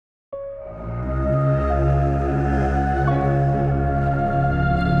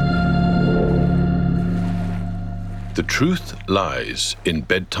The Truth Lies in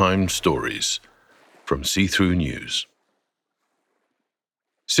Bedtime Stories from See-Through News.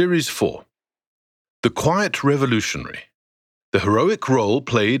 Series 4. The Quiet Revolutionary. The heroic role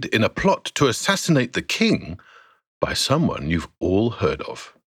played in a plot to assassinate the king by someone you've all heard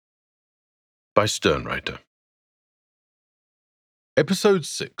of. By Sternwriter. Episode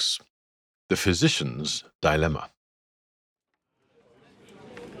 6. The Physician's Dilemma.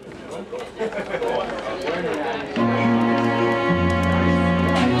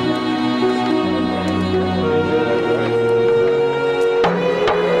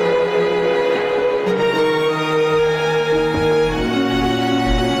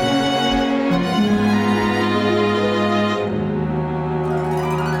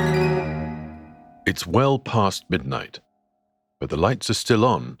 It's well past midnight, but the lights are still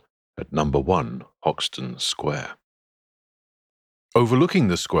on at number 1 Hoxton Square. Overlooking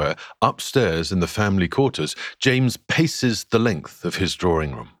the square, upstairs in the family quarters, James paces the length of his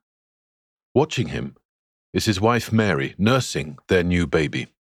drawing room. Watching him is his wife Mary, nursing their new baby.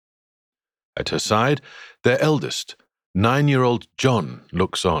 At her side, their eldest, 9-year-old John,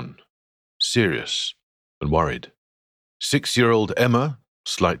 looks on, serious and worried. 6-year-old Emma,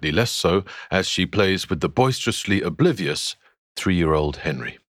 slightly less so, as she plays with the boisterously oblivious 3-year-old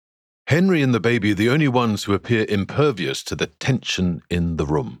Henry. Henry and the baby are the only ones who appear impervious to the tension in the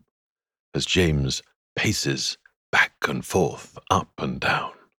room, as James paces back and forth, up and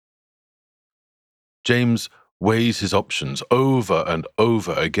down. James weighs his options over and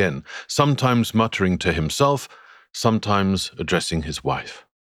over again, sometimes muttering to himself, sometimes addressing his wife.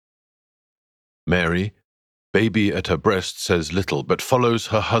 Mary, baby at her breast, says little, but follows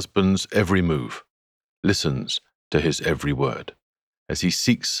her husband's every move, listens to his every word, as he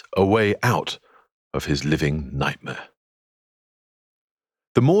seeks a way out of his living nightmare.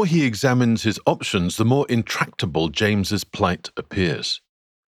 The more he examines his options, the more intractable James's plight appears.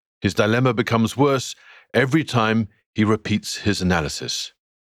 His dilemma becomes worse every time he repeats his analysis.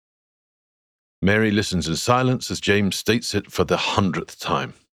 Mary listens in silence as James states it for the 100th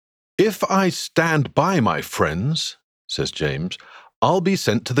time. "If I stand by my friends," says James, "I'll be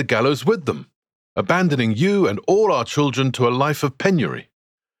sent to the gallows with them, abandoning you and all our children to a life of penury.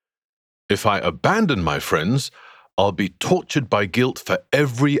 If I abandon my friends, I'll be tortured by guilt for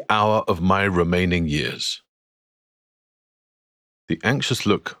every hour of my remaining years." The anxious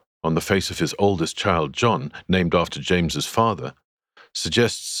look on the face of his oldest child, John, named after James's father,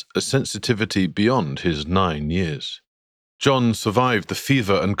 suggests a sensitivity beyond his 9 years. John survived the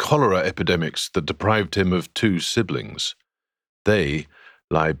fever and cholera epidemics that deprived him of 2 siblings. They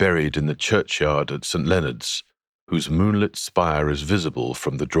lie buried in the churchyard at St. Leonard's, whose moonlit spire is visible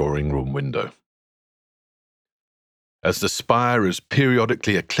from the drawing-room window. As the spire is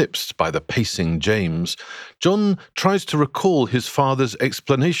periodically eclipsed by the pacing James, John tries to recall his father's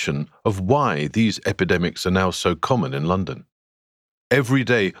explanation of why these epidemics are now so common in London. "Every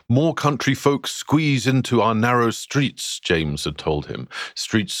day, more country folk squeeze into our narrow streets," James had told him,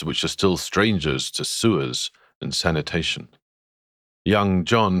 streets which are still strangers to sewers and sanitation. Young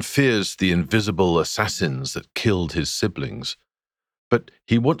John fears the invisible assassins that killed his siblings, but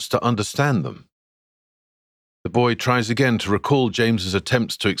he wants to understand them. The boy tries again to recall James's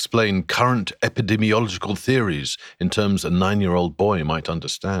attempts to explain current epidemiological theories in terms a 9-year-old boy might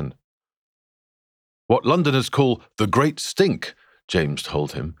understand. "What Londoners call the Great Stink," James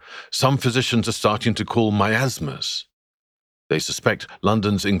told him, "some physicians are starting to call miasmas. They suspect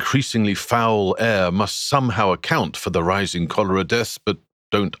London's increasingly foul air must somehow account for the rising cholera deaths, but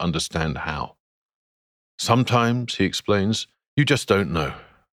don't understand how. Sometimes," he explains, "you just don't know.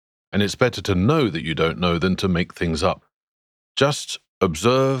 And it's better to know that you don't know than to make things up. Just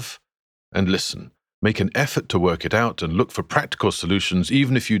observe and listen. Make an effort to work it out and look for practical solutions,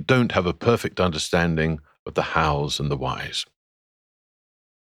 even if you don't have a perfect understanding of the hows and the whys."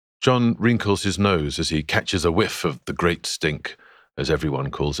 John wrinkles his nose as he catches a whiff of the Great Stink, as everyone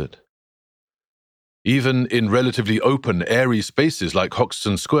calls it. Even in relatively open, airy spaces like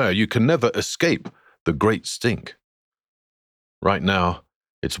Hoxton Square, you can never escape the Great Stink. Right now,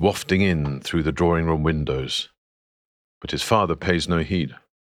 it's wafting in through the drawing-room windows, but his father pays no heed.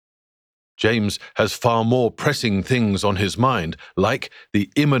 James has far more pressing things on his mind, like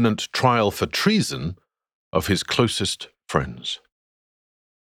the imminent trial for treason of his closest friends.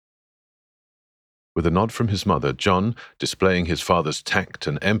 With a nod from his mother, John, displaying his father's tact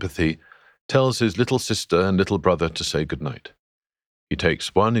and empathy, tells his little sister and little brother to say goodnight. He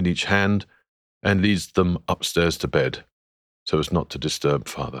takes one in each hand and leads them upstairs to bed, so as not to disturb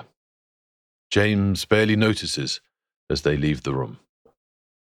father. James barely notices as they leave the room.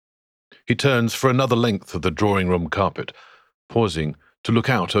 He turns for another length of the drawing-room carpet, pausing to look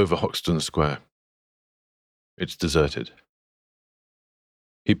out over Hoxton Square. It's deserted.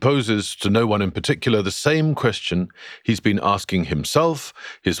 He poses to no one in particular the same question he's been asking himself,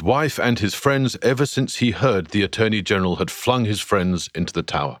 his wife, and his friends ever since he heard the Attorney General had flung his friends into the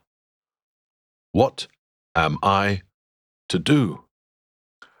Tower. What am I to do?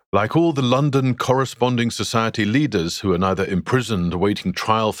 Like all the London Corresponding Society leaders who are neither imprisoned awaiting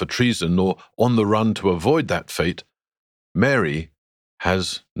trial for treason nor on the run to avoid that fate, Mary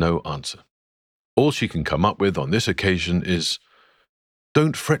has no answer. All she can come up with on this occasion is,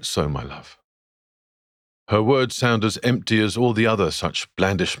 "Don't fret so, my love." Her words sound as empty as all the other such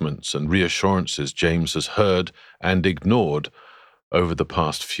blandishments and reassurances James has heard and ignored over the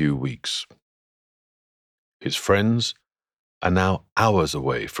past few weeks. His friends are now hours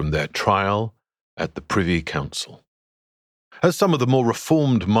away from their trial at the Privy Council. As some of the more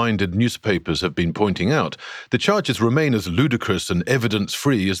reformed-minded newspapers have been pointing out, the charges remain as ludicrous and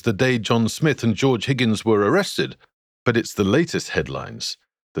evidence-free as the day John Smith and George Higgins were arrested, but it's the latest headlines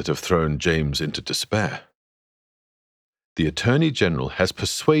that have thrown James into despair. The Attorney General has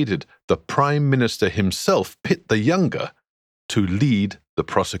persuaded the Prime Minister himself, Pitt the Younger, to lead the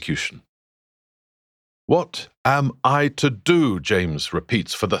prosecution. "What am I to do?" James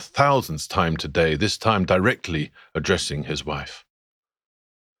repeats for the thousandth time today, this time directly addressing his wife.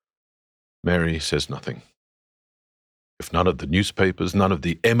 Mary says nothing. If none of the newspapers, none of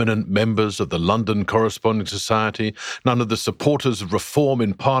the eminent members of the London Corresponding Society, none of the supporters of reform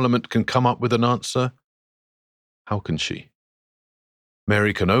in Parliament can come up with an answer, how can she?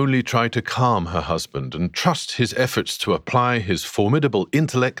 Mary can only try to calm her husband and trust his efforts to apply his formidable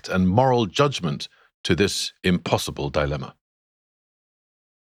intellect and moral judgment to this impossible dilemma.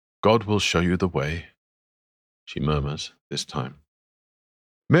 "God will show you the way," she murmurs this time.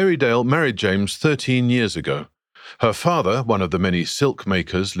 Mary Dale married James 13 years ago. Her father, one of the many silk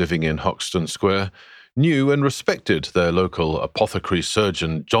makers living in Hoxton Square, knew and respected their local apothecary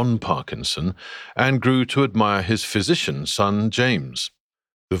surgeon John Parkinson and grew to admire his physician son James.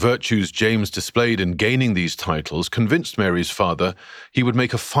 The virtues James displayed in gaining these titles convinced Mary's father he would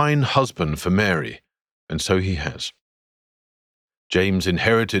make a fine husband for Mary, and so he has. James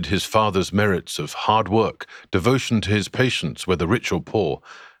inherited his father's merits of hard work, devotion to his patients, whether rich or poor,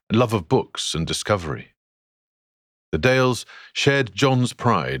 and love of books and discovery. The Dales shared John's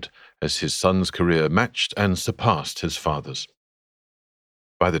pride as his son's career matched and surpassed his father's.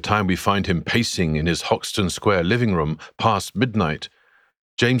 By the time we find him pacing in his Hoxton Square living room past midnight,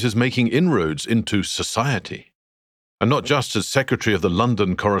 James is making inroads into society. And not just as secretary of the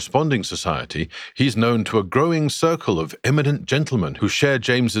London Corresponding Society, he's known to a growing circle of eminent gentlemen who share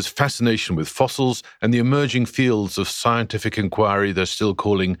James's fascination with fossils and the emerging fields of scientific inquiry they're still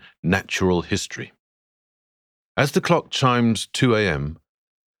calling natural history. As the clock chimes 2 a.m.,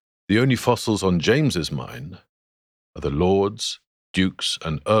 the only fossils on James's mind are the lords, dukes,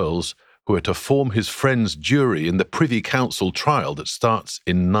 and earls who are to form his friend's jury in the Privy Council trial that starts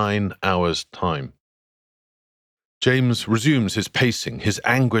in 9 hours' time. James resumes his pacing, his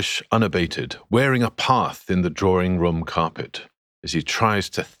anguish unabated, wearing a path in the drawing-room carpet as he tries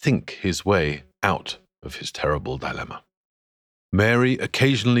to think his way out of his terrible dilemma. Mary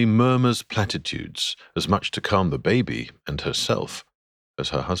occasionally murmurs platitudes, as much to calm the baby and herself as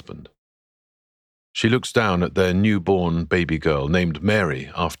her husband. She looks down at their newborn baby girl, named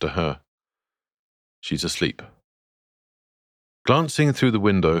Mary after her. She's asleep. Glancing through the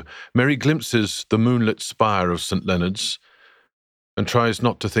window, Mary glimpses the moonlit spire of St. Leonard's and tries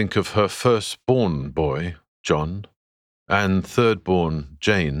not to think of her firstborn boy, John, and thirdborn,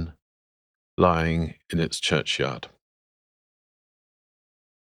 Jane, lying in its churchyard.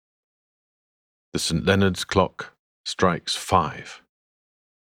 The St. Leonard's clock strikes 5.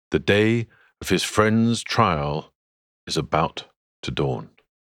 The day of his friend's trial is about to dawn.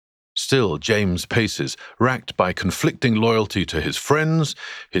 Still, James paces, racked by conflicting loyalty to his friends,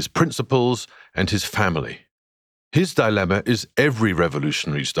 his principles, and his family. His dilemma is every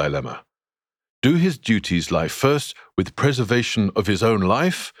revolutionary's dilemma. Do his duties lie first with preservation of his own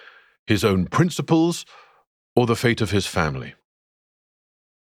life, his own principles, or the fate of his family?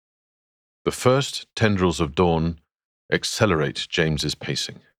 The first tendrils of dawn accelerate James's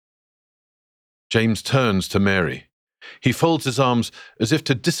pacing. James turns to Mary. He folds his arms as if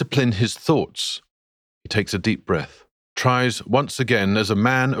to discipline his thoughts. He takes a deep breath, tries once again as a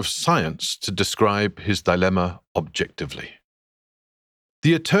man of science to describe his dilemma objectively.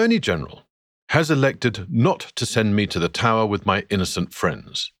 "The Attorney General has elected not to send me to the Tower with my innocent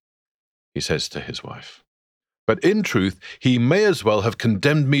friends," he says to his wife. but in truth he may as well have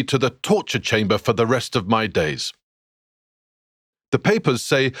condemned me to the torture chamber for the rest of my days. The papers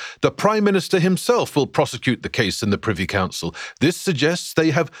say the Prime Minister himself will prosecute the case in the Privy Council. This suggests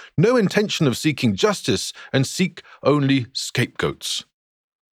they have no intention of seeking justice and seek only scapegoats.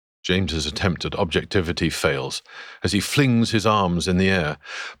 James's attempt at objectivity fails as he flings his arms in the air.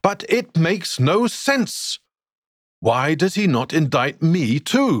 But it makes no sense. Why does he not indict me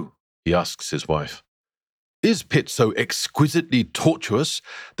too? He asks his wife. Is Pitt so exquisitely tortuous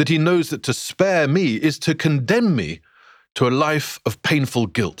that he knows that to spare me is to condemn me to a life of painful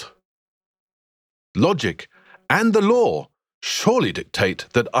guilt? Logic and the law surely dictate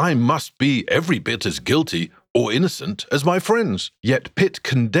that I must be every bit as guilty or innocent as my friends. Yet Pitt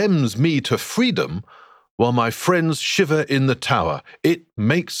condemns me to freedom while my friends shiver in the Tower. It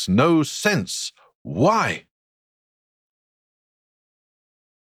makes no sense. Why?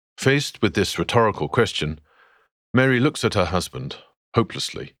 Faced with this rhetorical question, Mary looks at her husband,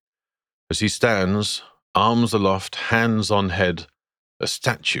 hopelessly, as he stands, arms aloft, hands on head, a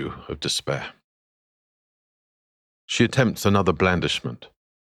statue of despair. She attempts another blandishment.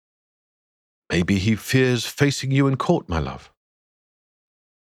 Maybe he fears facing you in court, my love.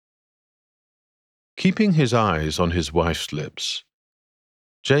 Keeping his eyes on his wife's lips,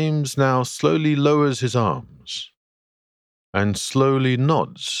 James now slowly lowers his arms and slowly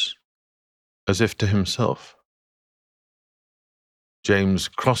nods, as if to himself. James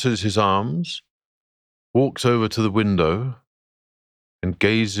crosses his arms, walks over to the window, and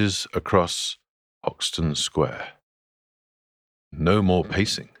gazes across Hoxton Square. No more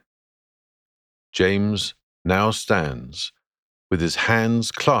pacing. James now stands with his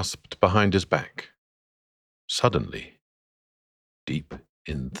hands clasped behind his back, suddenly deep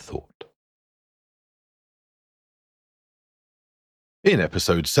in thought. In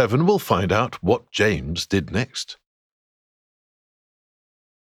episode 7, we'll find out what James did next.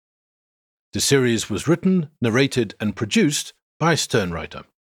 The series was written, narrated, and produced by Sternwriter.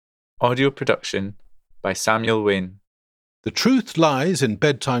 Audio production by Samuel Wayne. The Truth Lies in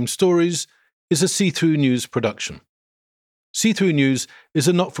Bedtime Stories is a See-Through News production. See-Through News is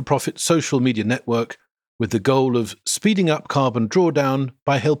a not-for-profit social media network with the goal of speeding up carbon drawdown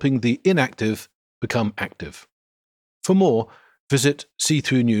by helping the inactive become active. For more, visit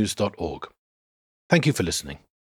seethroughnews.org. Thank you for listening.